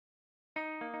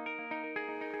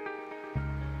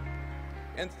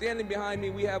And standing behind me,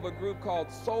 we have a group called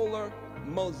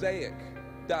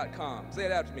Mosaic.com. Say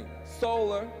it after me.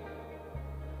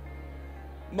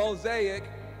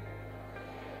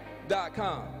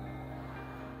 Mosaic.com.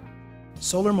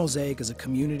 Solar Mosaic is a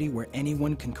community where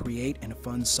anyone can create and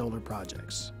fund solar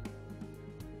projects.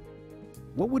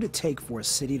 What would it take for a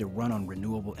city to run on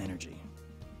renewable energy?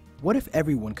 What if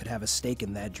everyone could have a stake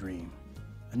in that dream?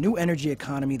 A new energy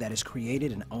economy that is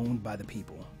created and owned by the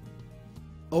people.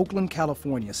 Oakland,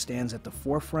 California stands at the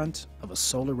forefront of a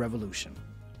solar revolution.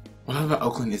 What I love about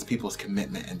Oakland is people's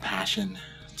commitment and passion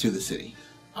to the city.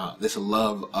 This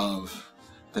love of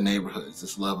the neighborhoods,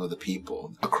 this love of the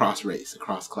people, across race,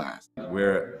 across class.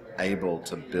 We're able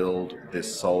to build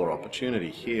this solar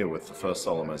opportunity here with the first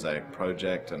Solar Mosaic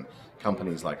project and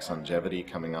companies like Sungevity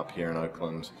coming up here in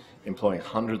Oakland, employing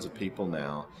hundreds of people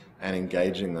now and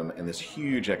engaging them in this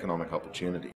huge economic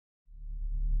opportunity.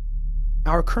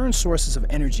 Our current sources of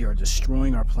energy are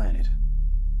destroying our planet.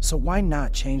 So why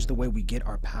not change the way we get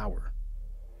our power?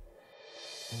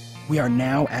 We are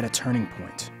now at a turning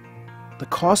point. The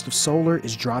cost of solar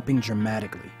is dropping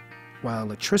dramatically, while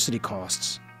electricity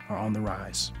costs are on the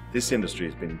rise. This industry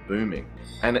has been booming,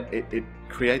 and it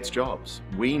creates jobs.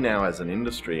 We now as an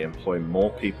industry employ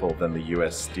more people than the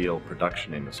US steel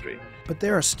production industry. But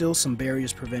there are still some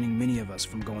barriers preventing many of us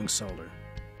from going solar.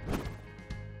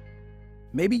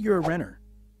 Maybe you're a renter,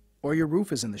 or your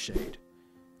roof is in the shade,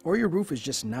 or your roof is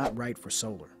just not right for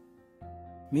solar.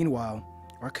 Meanwhile,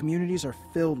 our communities are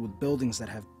filled with buildings that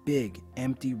have big,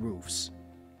 empty roofs.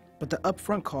 But the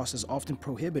upfront cost is often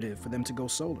prohibitive for them to go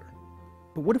solar.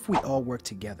 But what if we all work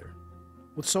together?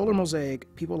 With Solar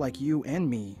Mosaic, people like you and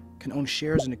me can own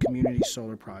shares in a community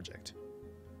solar project.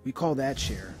 We call that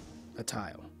share a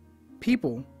tile.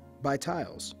 People buy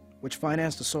tiles, which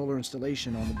finance the solar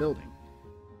installation on the building.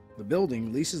 The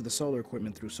building leases the solar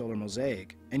equipment through Solar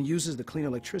Mosaic and uses the clean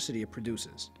electricity it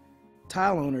produces.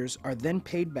 Tile owners are then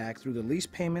paid back through the lease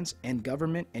payments and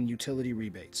government and utility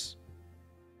rebates.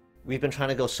 We've been trying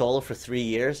to go solar for 3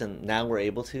 years, and now we're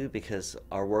able to because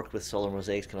our work with Solar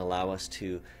Mosaics can allow us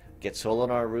to get solar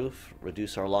on our roof,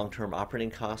 reduce our long-term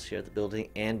operating costs here at the building,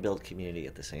 and build community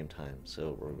at the same time.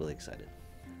 So we're really excited.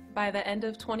 By the end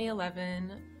of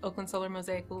 2011, Oakland Solar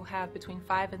Mosaic will have between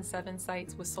 5 and 7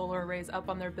 sites with solar arrays up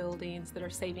on their buildings that are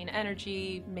saving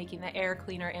energy, making the air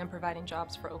cleaner, and providing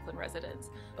jobs for Oakland residents.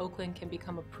 Oakland can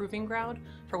become a proving ground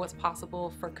for what's possible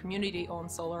for community-owned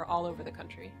solar all over the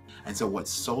country. And so what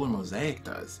Solar Mosaic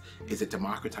does is it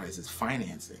democratizes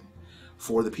financing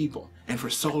for the people and for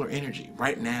solar energy.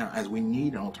 Right now, as we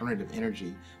need alternative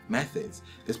energy methods,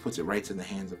 this puts it right in the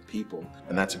hands of people.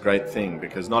 And that's a great thing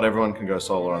because not everyone can go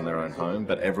solar on their own home,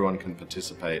 but everyone can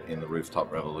participate in the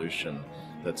rooftop revolution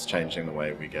that's changing the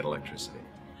way we get electricity.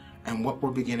 And what we're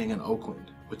beginning in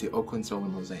Oakland with the Oakland Solar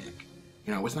Mosaic,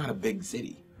 it's not a big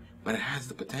city, but it has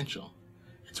the potential.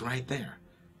 It's right there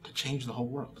to change the whole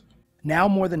world. Now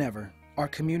more than ever, our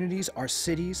communities, our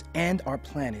cities, and our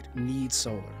planet need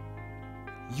solar.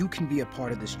 You can be a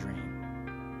part of this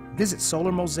dream. Visit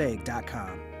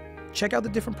solarmosaic.com. Check out the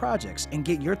different projects and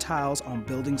get your tiles on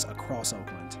buildings across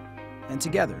Oakland. And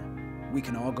together, we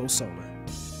can all go solar.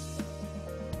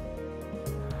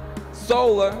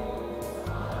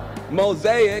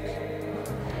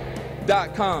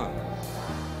 Solarmosaic.com.